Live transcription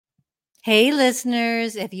Hey,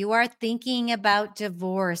 listeners, if you are thinking about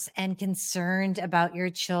divorce and concerned about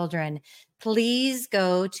your children, please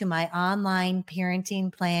go to my online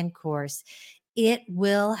parenting plan course. It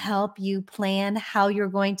will help you plan how you're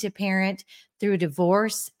going to parent through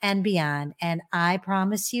divorce and beyond. And I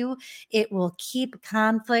promise you, it will keep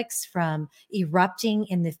conflicts from erupting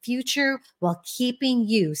in the future while keeping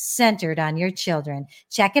you centered on your children.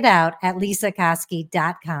 Check it out at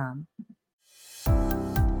lisakoski.com.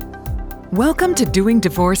 Welcome to Doing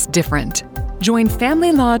Divorce Different. Join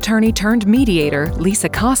family law attorney turned mediator Lisa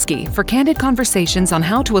Koski for candid conversations on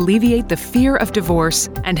how to alleviate the fear of divorce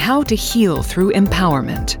and how to heal through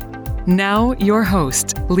empowerment. Now, your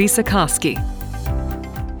host, Lisa Koski.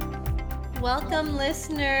 Welcome,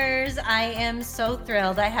 listeners. I am so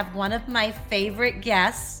thrilled. I have one of my favorite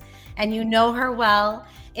guests, and you know her well.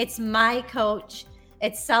 It's my coach.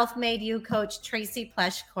 It's Self-Made You coach, Tracy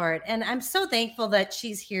Pleshcourt. And I'm so thankful that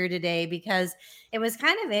she's here today because it was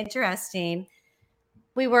kind of interesting.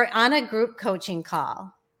 We were on a group coaching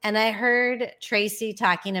call, and I heard Tracy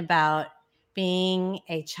talking about being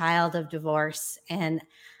a child of divorce, and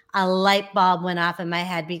a light bulb went off in my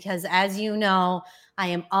head because, as you know, I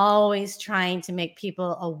am always trying to make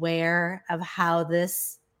people aware of how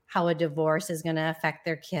a divorce is going to affect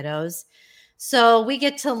their kiddos. So we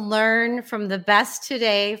get to learn from the best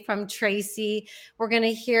today from Tracy. We're going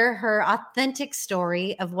to hear her authentic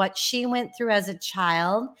story of what she went through as a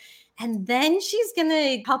child. And then she's going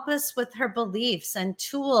to help us with her beliefs and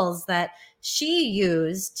tools that she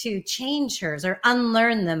used to change hers or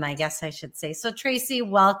unlearn them, I guess I should say. So Tracy,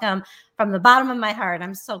 welcome from the bottom of my heart.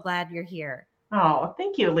 I'm so glad you're here. Oh,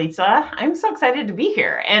 thank you, Lisa. I'm so excited to be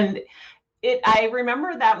here. And I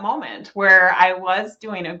remember that moment where I was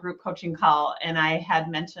doing a group coaching call and I had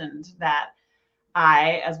mentioned that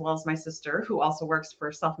I, as well as my sister, who also works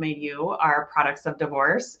for Self-Made You, are products of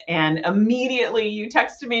divorce. And immediately you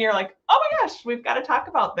texted me, you're like, oh my gosh, we've got to talk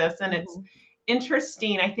about this. And it's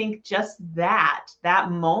interesting. I think just that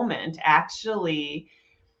moment actually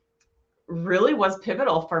really was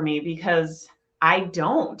pivotal for me because I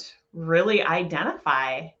don't really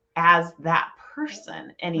identify as that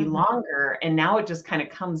person any longer. And now it just kind of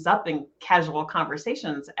comes up in casual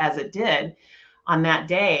conversations as it did on that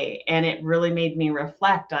day. And it really made me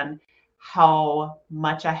reflect on how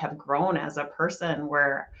much I have grown as a person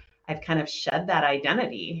where I've kind of shed that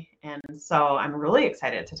identity. And so I'm really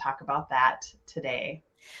excited to talk about that today.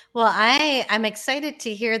 Well, I'm excited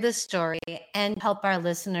to hear this story and help our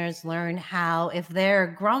listeners learn how, if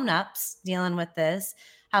they're grown-ups dealing with this,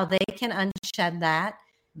 how they can unshed that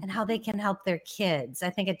and how they can help their kids. I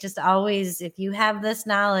think it just always, if you have this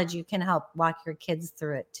knowledge, you can help walk your kids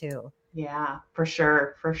through it too. Yeah, for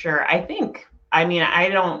sure. For sure. I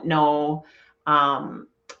don't know.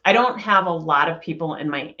 I don't have a lot of people in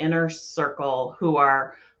my inner circle who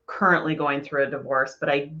are currently going through a divorce, but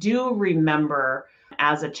I do remember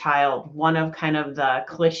as a child, one of kind of the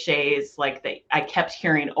cliches I kept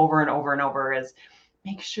hearing over and over and over is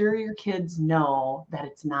make sure your kids know that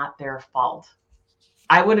it's not their fault.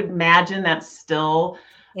 I would imagine that's still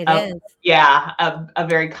a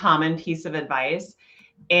very common piece of advice.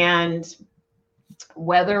 And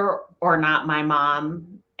whether or not my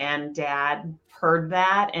mom and dad heard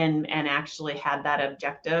that and actually had that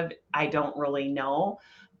objective, I don't really know.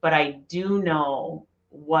 But I do know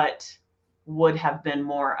what would have been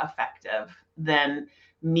more effective than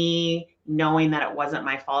me knowing that it wasn't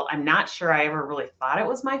my fault. I'm not sure I ever really thought it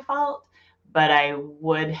was my fault, but I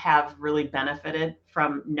would have really benefited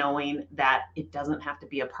from knowing that it doesn't have to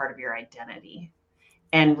be a part of your identity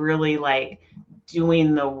and really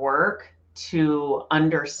doing the work to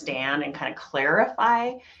understand and kind of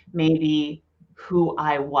clarify maybe who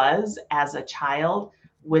I was as a child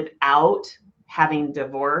without having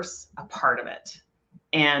divorce a part of it.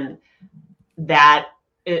 And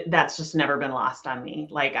that's just never been lost on me.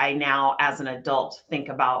 I now, as an adult, think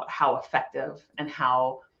about how effective and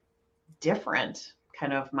how different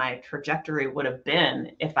kind of my trajectory would have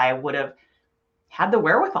been if I would have had the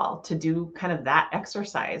wherewithal to do kind of that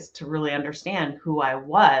exercise to really understand who I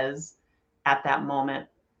was at that moment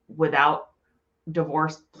without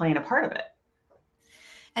divorce playing a part of it.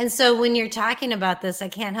 And so when you're talking about this, I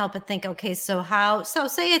can't help but think, okay, so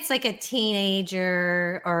say it's like a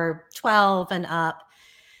teenager or 12 and up.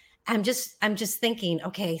 I'm just thinking,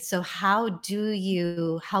 okay, so how do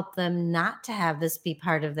you help them not to have this be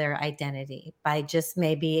part of their identity by just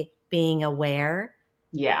maybe being aware?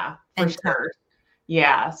 Yeah, for sure.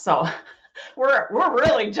 Yeah. So We're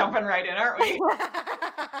really jumping right in, aren't we?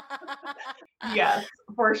 Yes,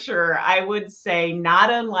 for sure. I would say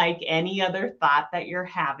not unlike any other thought that you're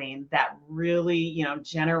having that really,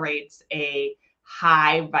 generates a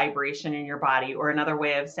high vibration in your body, or another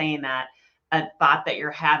way of saying that, a thought that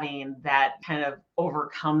you're having that kind of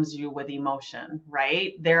overcomes you with emotion,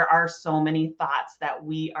 right? There are so many thoughts that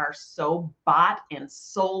we are so bought and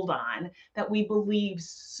sold on, that we believe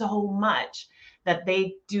so much, that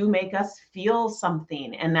they do make us feel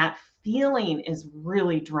something. And that feeling is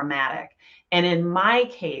really dramatic. And in my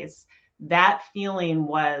case, that feeling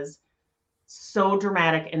was so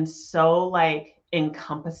dramatic and so like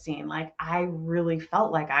encompassing. Like I really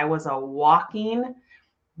felt like I was a walking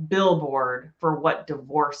billboard for what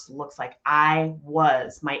divorce looks like.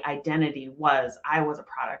 My identity was, I was a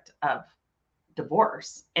product of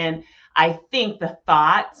divorce. And I think the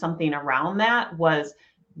thought, something around that was,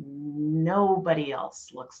 nobody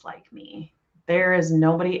else looks like me. There is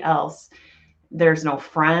nobody else. There's no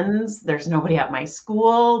friends. There's nobody at my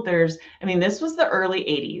school. This was the early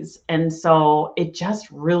 80s. And so it just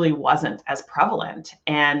really wasn't as prevalent.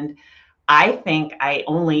 And I think I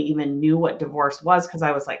only even knew what divorce was because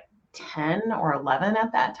I was like 10 or 11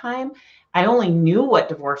 at that time. I only knew what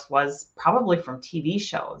divorce was probably from TV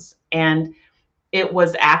shows. And it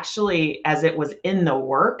was actually, as it was in the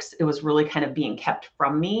works, it was really kind of being kept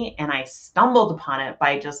from me. And I stumbled upon it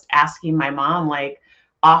by just asking my mom, like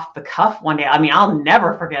off the cuff one day. I'll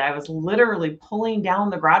never forget. I was literally pulling down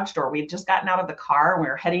the garage door. We had just gotten out of the car and we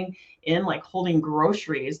were heading in, like holding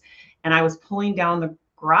groceries. And I was pulling down the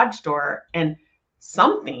garage door and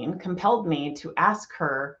something compelled me to ask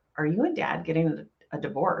her, are you and dad getting a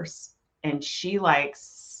divorce? And she like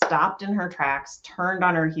stopped in her tracks, turned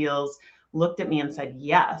on her heels, looked at me and said,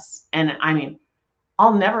 yes. And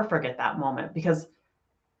I'll never forget that moment because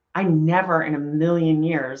I never in a million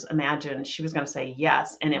years imagined she was going to say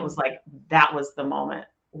yes. And it was like, that was the moment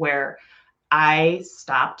where I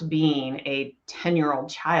stopped being a 10-year-old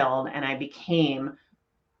child and I became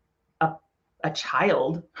a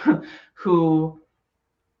child who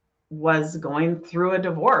was going through a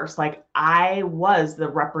divorce. Like I was the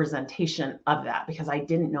representation of that because I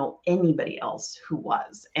didn't know anybody else who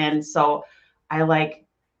was. And so I like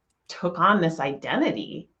took on this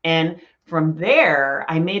identity. And from there,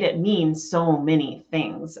 I made it mean so many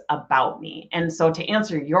things about me. And so to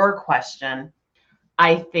answer your question,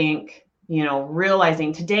 I think,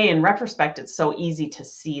 realizing today in retrospect, it's so easy to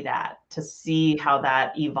see how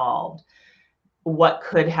that evolved. What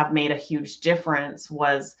could have made a huge difference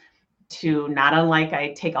was to, not unlike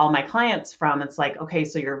I take all my clients from, it's like, okay,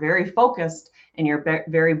 so you're very focused and you're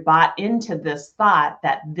very bought into this thought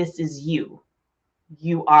that this is you.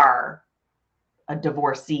 You are a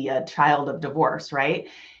divorcee, a child of divorce, right?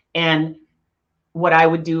 And what I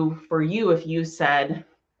would do for you if you said,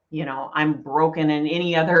 I'm broken in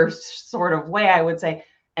any other sort of way, I would say,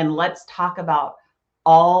 and let's talk about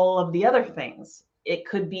all of the other things. It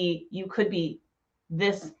could be, you could be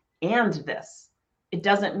this and this. It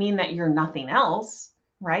doesn't mean that you're nothing else,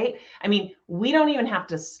 right? We don't even have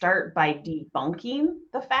to start by debunking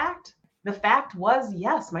the fact. The fact was,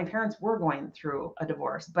 yes, my parents were going through a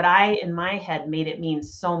divorce, but I, in my head, made it mean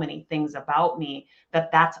so many things about me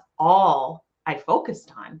that that's all I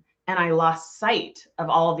focused on. And I lost sight of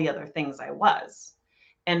all the other things I was.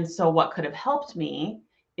 And so what could have helped me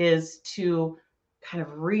is to kind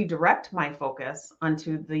of redirect my focus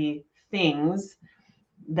onto the things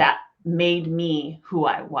that made me who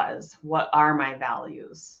I was. What are my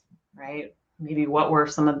values, right? Maybe what were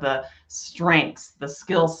some of the strengths, the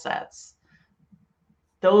skill sets,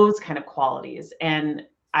 those kind of qualities. And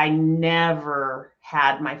I never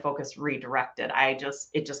had my focus redirected.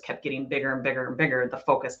 It just kept getting bigger and bigger and bigger, the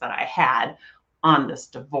focus that I had on this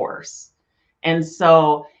divorce. And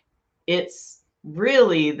so it's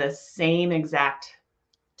really the same exact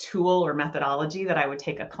tool or methodology that I would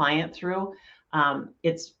take a client through.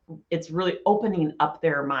 It's really opening up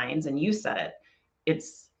their minds. And you said it,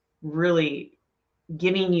 it's really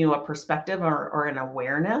giving you a perspective or an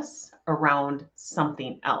awareness around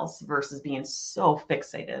something else versus being so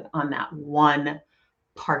fixated on that one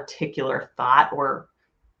particular thought or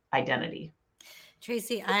identity.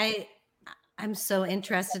 Tracy, I'm so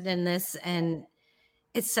interested in this, and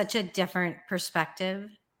it's such a different perspective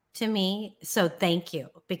to me. So thank you,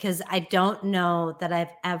 because I don't know that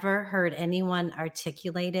I've ever heard anyone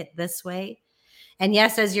articulate it this way. And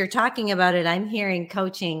yes, as you're talking about it, I'm hearing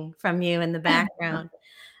coaching from you in the background.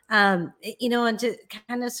 And to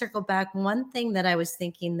kind of circle back, one thing that I was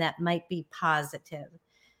thinking that might be positive,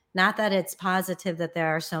 not that it's positive that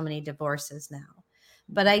there are so many divorces now,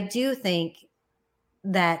 but I do think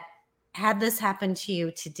that had this happen to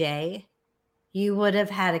you today, you would have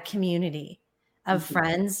had a community of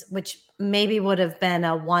friends, which maybe would have been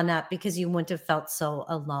a one-up because you wouldn't have felt so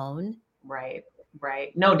alone. Right.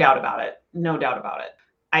 Right. No doubt about it. No doubt about it.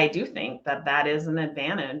 I do think that that is an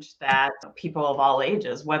advantage that people of all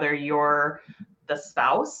ages, whether you're the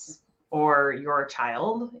spouse or your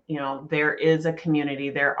child, there is a community,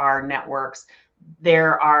 there are networks,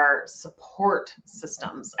 there are support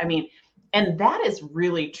systems. I mean, and that is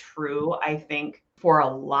really true, I think, for a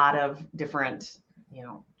lot of different,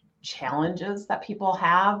 challenges that people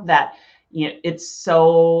have, that it's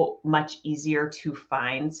so much easier to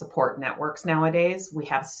find support networks nowadays. We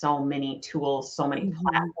have so many tools, so many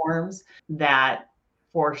platforms, that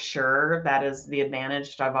for sure that is the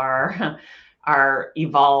advantage of our our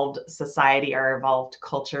evolved society, our evolved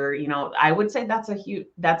culture. I would say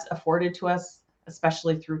that's afforded to us,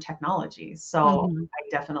 especially through technology. So I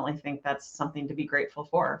definitely think that's something to be grateful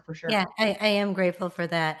for sure. Yeah, I am grateful for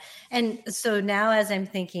that. And so now, as I'm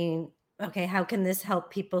thinking, okay, how can this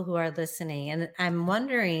help people who are listening? And I'm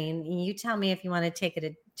wondering, you tell me if you want to take it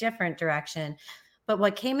a different direction. But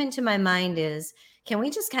what came into my mind is, can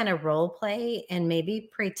we just kind of role play and maybe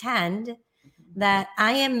pretend that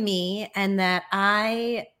I am me and that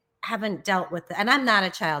I haven't dealt with it? And I'm not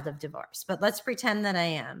a child of divorce, but let's pretend that I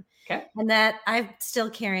am. Okay. And that I'm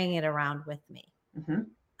still carrying it around with me.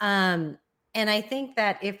 And I think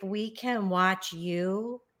that if we can watch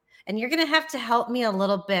you, and you're going to help me a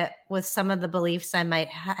little bit with some of the beliefs I might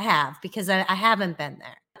have, because I haven't been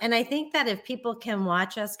there. And I think that if people can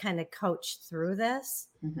watch us kind of coach through this,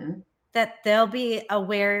 that they'll be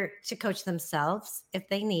aware to coach themselves if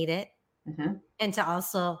they need it, and to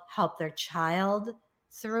also help their child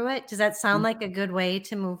through it. Does that sound like a good way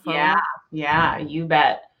to move forward? Yeah, you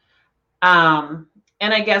bet. And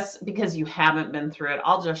I guess because you haven't been through it,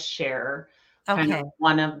 I'll just share kind of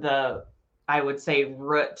one of the, I would say,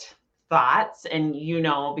 root thoughts. And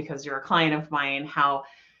because you're a client of mine, how,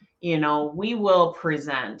 we will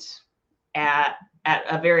present at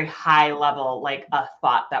a very high level, like a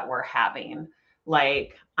thought that we're having,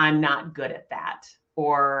 like, I'm not good at that,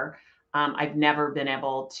 or I've never been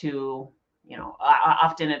able to,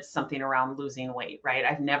 often it's something around losing weight, right?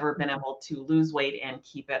 I've never been able to lose weight and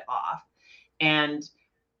keep it off. And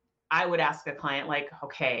I would ask a client, like,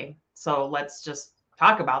 okay, so let's just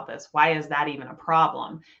talk about this. Why is that even a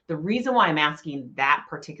problem? The reason why I'm asking that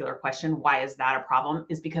particular question, why is that a problem,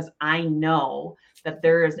 is because I know that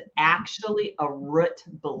there is actually a root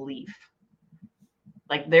belief.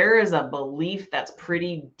 Like, there is a belief that's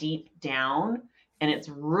pretty deep down, and it's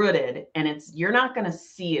rooted, and you're not going to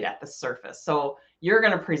see it at the surface. So you're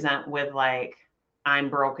going to present with, like,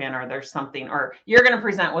 I'm broken, or there's something, or you're going to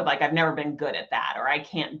present with, like, I've never been good at that, or I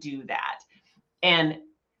can't do that. And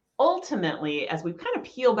ultimately, as we kind of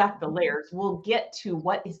peel back the layers, we'll get to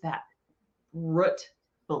what is that root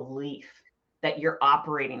belief that you're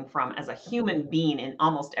operating from as a human being in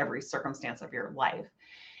almost every circumstance of your life.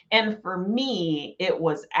 And for me, it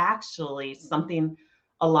was actually something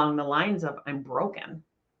along the lines of, I'm broken,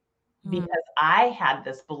 because I had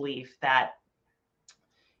this belief that,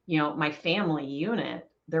 my family unit,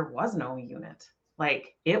 there was no unit.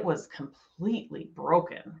 Like, it was completely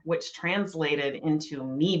broken, which translated into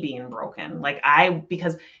me being broken.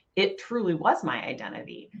 Because it truly was my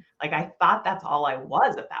identity. Like, I thought that's all I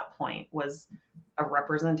was at that point, was a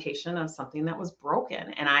representation of something that was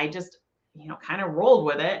broken. And I just, kind of rolled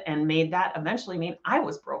with it and eventually made I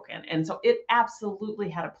was broken. And so it absolutely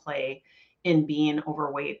had a play in being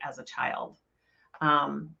overweight as a child,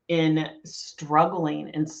 in struggling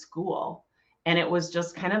in school. And it was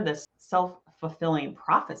just kind of this self-fulfilling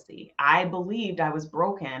prophecy. I believed I was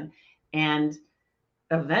broken. And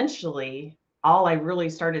eventually, all I really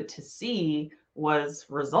started to see was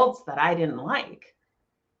results that I didn't like.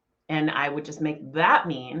 And I would just make that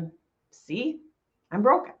mean, see, I'm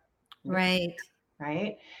broken. Right.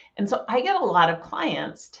 Right. And so I get a lot of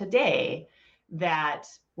clients today that,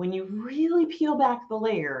 when you really peel back the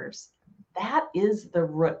layers, that is the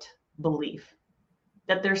root belief,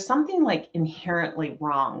 that there's something, like, inherently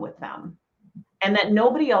wrong with them, and that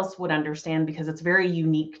nobody else would understand because it's very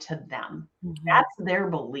unique to them. That's their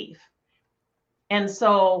belief. And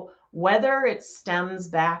so whether it stems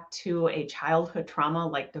back to a childhood trauma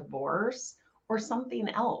like divorce or something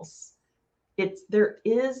else, there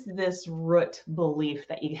is this root belief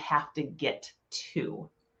that you have to get to.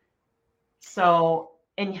 So,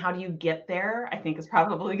 and how do you get there? I think is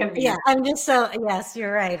probably going to be. Yeah, yes,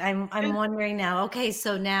 you're right. I'm wondering now. Okay,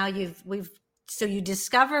 so now so you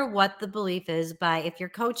discover what the belief is if you're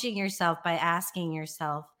coaching yourself by asking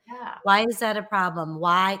yourself, Yeah. Why is that a problem?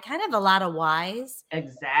 Why? Kind of a lot of whys.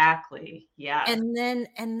 Exactly. Yes.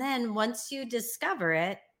 And then once you discover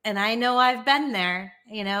it, and I know I've been there,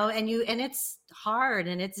 and it's hard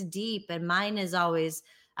and it's deep, and mine is always,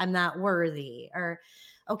 I'm not worthy, or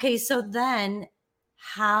okay, so then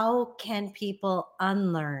how can people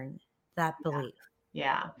unlearn that belief?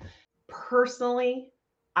 Yeah. Personally,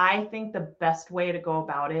 I think the best way to go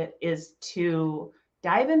about it is to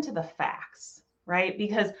dive into the facts, right?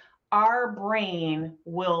 Because our brain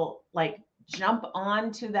will like jump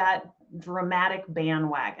onto that dramatic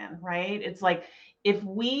bandwagon, right? It's like if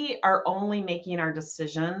we are only making our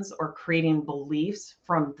decisions or creating beliefs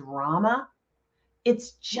from drama,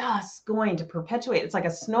 it's just going to perpetuate. It's like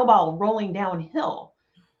a snowball rolling downhill,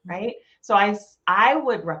 right? So I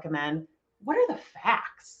would recommend, what are the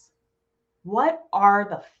facts? What are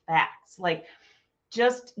the facts? Like,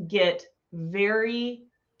 just get very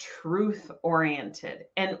truth oriented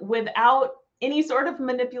and without any sort of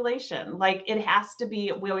manipulation. Like, it has to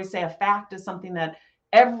be, we always say a fact is something that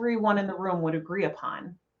everyone in the room would agree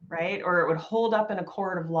upon, right? Or it would hold up in a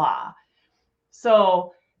court of law.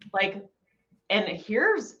 So, like, and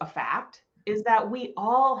here's a fact is that we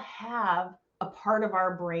all have a part of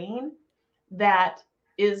our brain that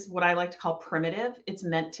is what I like to call primitive. It's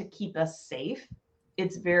meant to keep us safe.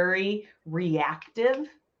 It's very reactive.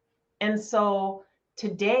 And so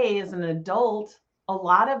today, as an adult, a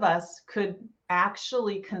lot of us could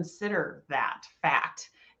actually consider that fact.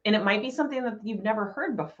 And it might be something that you've never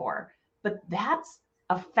heard before, but that's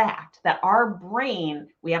a fact that our brain,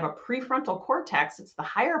 we have a prefrontal cortex, it's the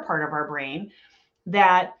higher part of our brain,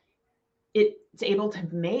 that it's able to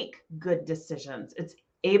make good decisions. It's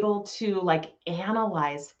able to like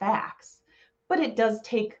analyze facts, but it does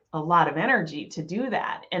take a lot of energy to do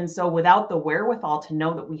that. And so without the wherewithal to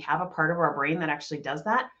know that we have a part of our brain that actually does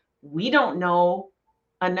that, we don't know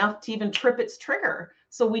enough to even trip its trigger.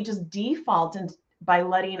 So we just default and by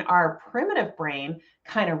letting our primitive brain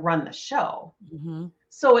kind of run the show. Mm-hmm.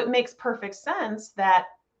 So it makes perfect sense that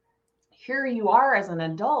here you are as an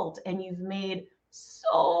adult and you've made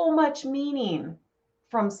so much meaning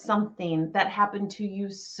from something that happened to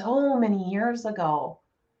you so many years ago.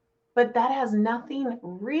 But that has nothing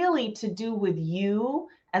really to do with you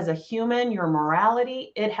as a human, your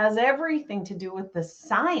morality. It has everything to do with the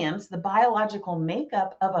science, the biological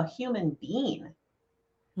makeup of a human being.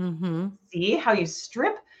 Mm-hmm. See how you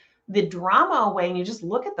strip the drama away and you just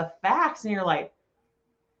look at the facts and you're like,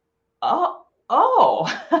 oh,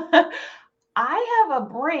 I have a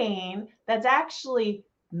brain that's actually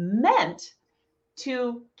meant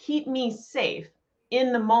to keep me safe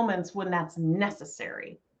in the moments when that's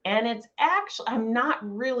necessary. And it's actually, I'm not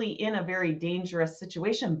really in a very dangerous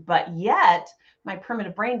situation, but yet my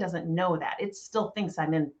primitive brain doesn't know that. It still thinks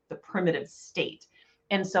I'm in the primitive state.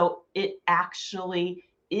 And so it actually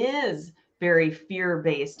is very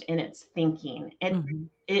fear-based in its thinking. And Mm-hmm.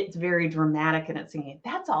 it's very dramatic in its thinking.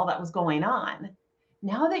 That's all that was going on.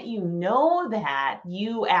 Now that you know that,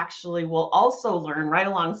 you actually will also learn right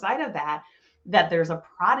alongside of that, that there's a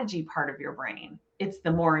prodigy part of your brain. It's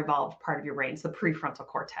the more evolved part of your brain. It's the prefrontal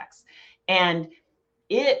cortex. And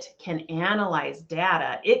it can analyze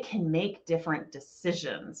data. It can make different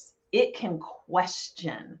decisions. It can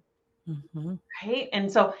question, Mm-hmm. right?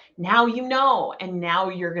 And so now you know, and now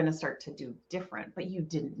you're going to start to do different, but you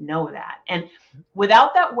didn't know that. And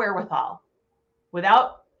without that wherewithal,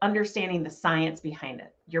 without understanding the science behind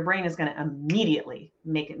it, your brain is going to immediately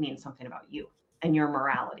make it mean something about you and your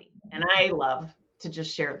morality. And I love to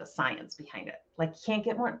just share the science behind it. Like, you can't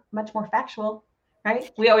get much more factual,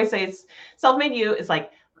 right? We always say Self-Made You is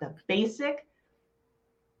like the basic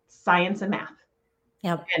science and math.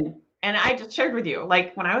 Yep. And I just shared with you,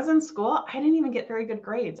 like, when I was in school, I didn't even get very good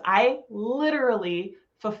grades. I literally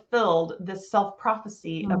fulfilled this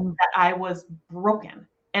self-prophecy of that I was broken.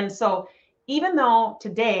 And so even though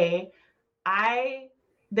today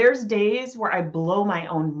there's days where I blow my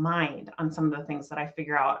own mind on some of the things that I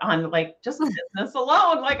figure out on like just business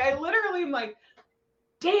alone. Like, I literally am like,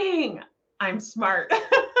 dang, I'm smart.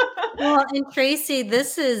 Well, and Tracy,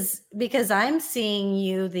 this is because I'm seeing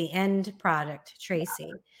you the end product,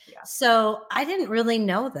 Tracy. Yeah. So I didn't really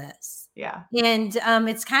know this. Yeah. And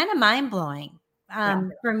it's kind of mind blowing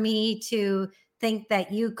for me to think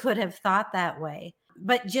that you could have thought that way.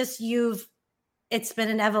 But just it's been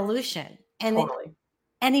an evolution. And Totally.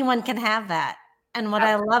 anyone can have that. And what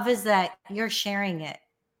I love is that you're sharing it.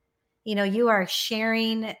 You are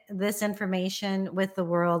sharing this information with the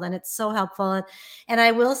world, and it's so helpful. And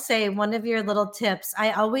I will say, one of your little tips,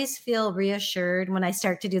 I always feel reassured when I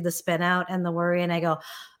start to do the spin out and the worry, and I go,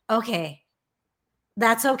 okay,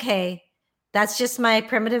 that's okay. That's just my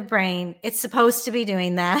primitive brain. It's supposed to be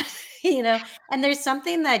doing that, and there's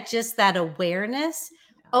something that just that awareness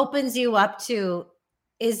opens you up to,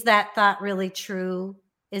 is that thought really true?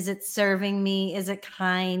 Is it serving me? Is it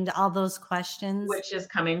kind? All those questions. Which is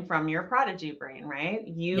coming from your prodigy brain, right?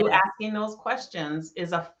 You Yeah. asking those questions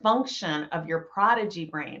is a function of your prodigy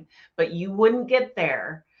brain, but you wouldn't get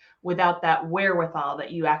there without that wherewithal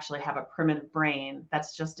that you actually have a primitive brain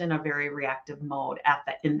that's just in a very reactive mode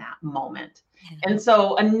in that moment. Yeah. And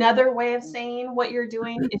so another way of saying what you're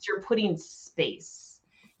doing is you're putting space.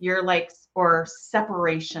 You're or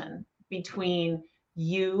separation between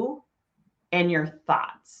you and your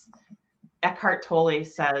thoughts. Eckhart Tolle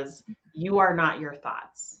says, you are not your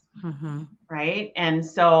thoughts, right? And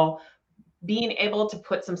so being able to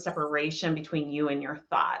put some separation between you and your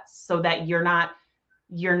thoughts so that you're not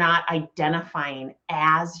identifying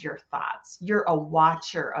as your thoughts. You're a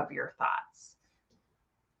watcher of your thoughts.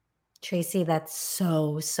 Tracy, that's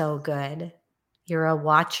so, so good. You're a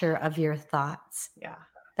watcher of your thoughts. Yeah.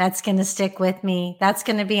 That's going to stick with me. That's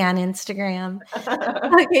going to be on Instagram.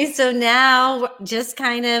 Okay. So now just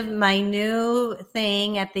kind of my new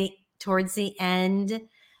thing towards the end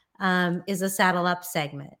is a saddle up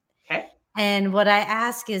segment. Okay. And what I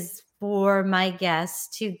ask is for my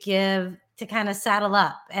guests to kind of saddle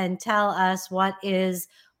up and tell us what is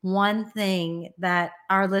one thing that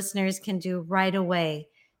our listeners can do right away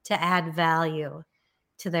to add value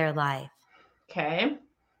to their life. Okay.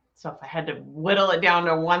 So if I had to whittle it down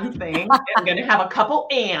to one thing, I'm going to have a couple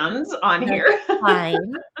ands on here.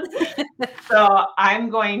 Fine. So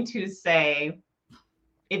I'm going to say,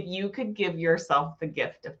 if you could give yourself the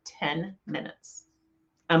gift of 10 minutes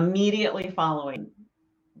immediately following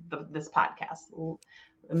this podcast,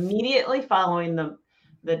 immediately following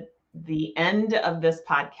the end of this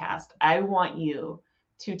podcast, I want you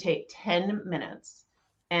to take 10 minutes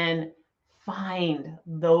and find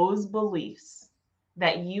those beliefs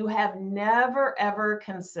that you have never, ever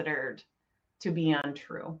considered to be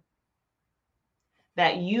untrue,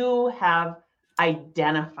 that you have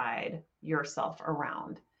identified yourself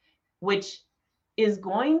around, which is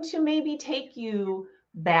going to maybe take you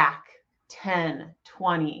back 10,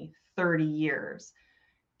 20, 30 years.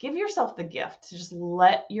 Give yourself the gift to just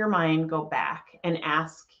let your mind go back and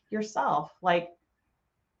ask yourself, what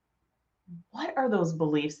are those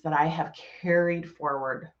beliefs that I have carried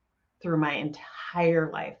forward through my entire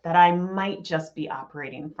life that I might just be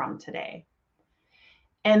operating from today?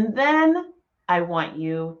 And then I want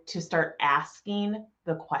you to start asking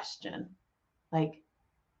the question,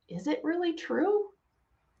 is it really true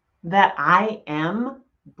that I am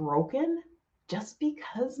broken just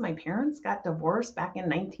because my parents got divorced back in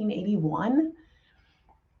 1981?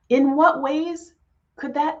 In what ways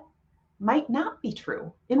could that might not be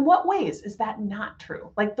true? In what ways is that not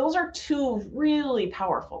true? Those are two really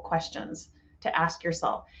powerful questions to ask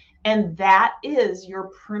yourself. And that is your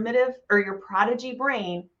primitive or your prodigy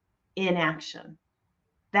brain in action.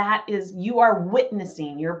 That is, you are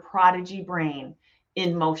witnessing your prodigy brain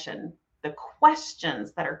in motion. The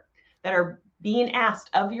questions that are being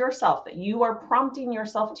asked of yourself, that you are prompting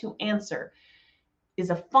yourself to answer,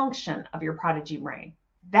 is a function of your prodigy brain.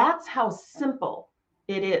 That's how simple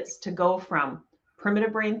it is to go from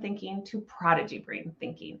primitive brain thinking to prodigy brain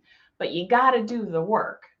thinking. But you got to do the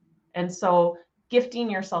work. And so gifting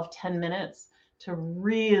yourself 10 minutes to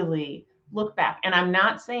really look back. And I'm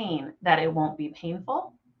not saying that it won't be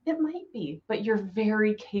painful. It might be, but you're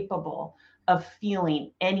very capable of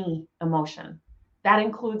feeling any emotion. That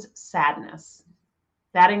includes sadness.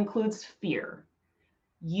 That includes fear.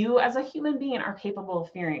 You as a human being are capable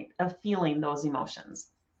of feeling those emotions.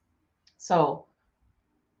 So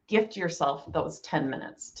gift yourself those 10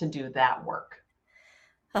 minutes to do that work.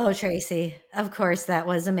 Oh, Tracy, of course, that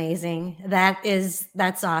was amazing.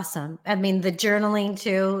 That's awesome. I mean, the journaling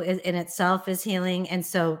too in itself is healing. And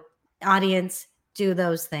so audience, do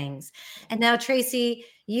those things. And now, Tracy,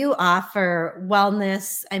 you offer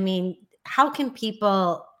wellness. I mean,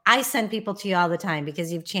 I send people to you all the time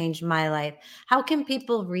because you've changed my life. How can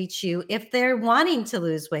people reach you if they're wanting to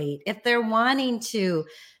lose weight, if they're wanting to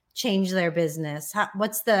change their business?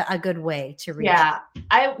 What's a good way to reach? Yeah,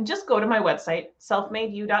 I just go to my website,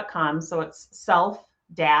 selfmadeyou.com. So it's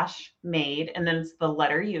self-made, and then it's the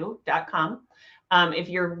letter u.com. If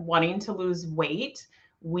you're wanting to lose weight,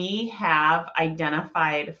 we have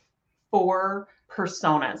identified 4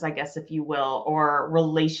 personas, I guess, if you will, or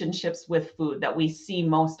relationships with food that we see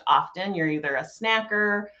most often. You're either a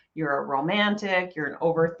snacker, you're a romantic, you're an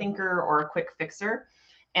overthinker, or a quick fixer.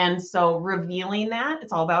 And so revealing that,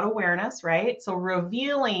 it's all about awareness, right? So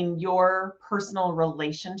revealing your personal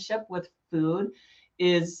relationship with food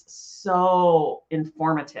is so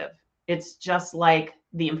informative. It's just like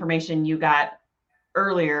the information you got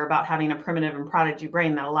earlier about having a primitive and prodigy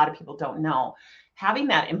brain that a lot of people don't know. Having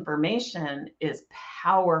that information is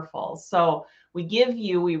powerful. So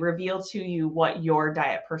we reveal to you what your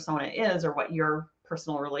diet persona is, or what your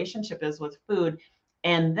personal relationship is with food.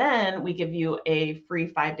 And then we give you a free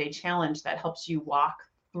 5-day challenge that helps you walk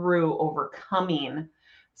through overcoming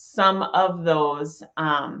some of those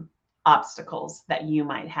obstacles that you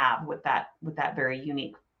might have with that very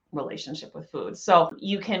unique relationship with food. So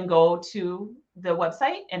you can go to the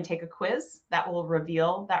website and take a quiz that will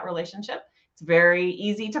reveal that relationship. It's very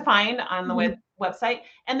easy to find on the website.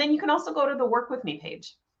 And then you can also go to the Work With Me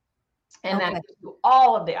page. And that gives you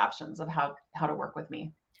all of the options of how to work with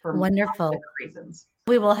me for wonderful reasons.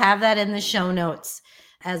 We will have that in the show notes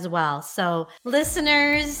as well. So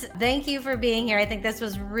listeners, thank you for being here. I think this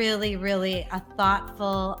was really, really a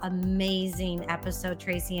thoughtful, amazing episode,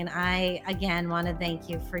 Tracy. And I, again, want to thank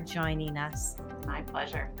you for joining us. My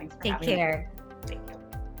pleasure. Thanks for having me. Take care. Thank you.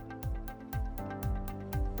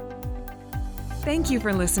 Thank you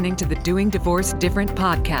for listening to the Doing Divorce Different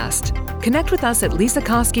podcast. Connect with us at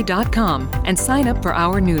lisakoski.com and sign up for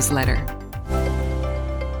our newsletter.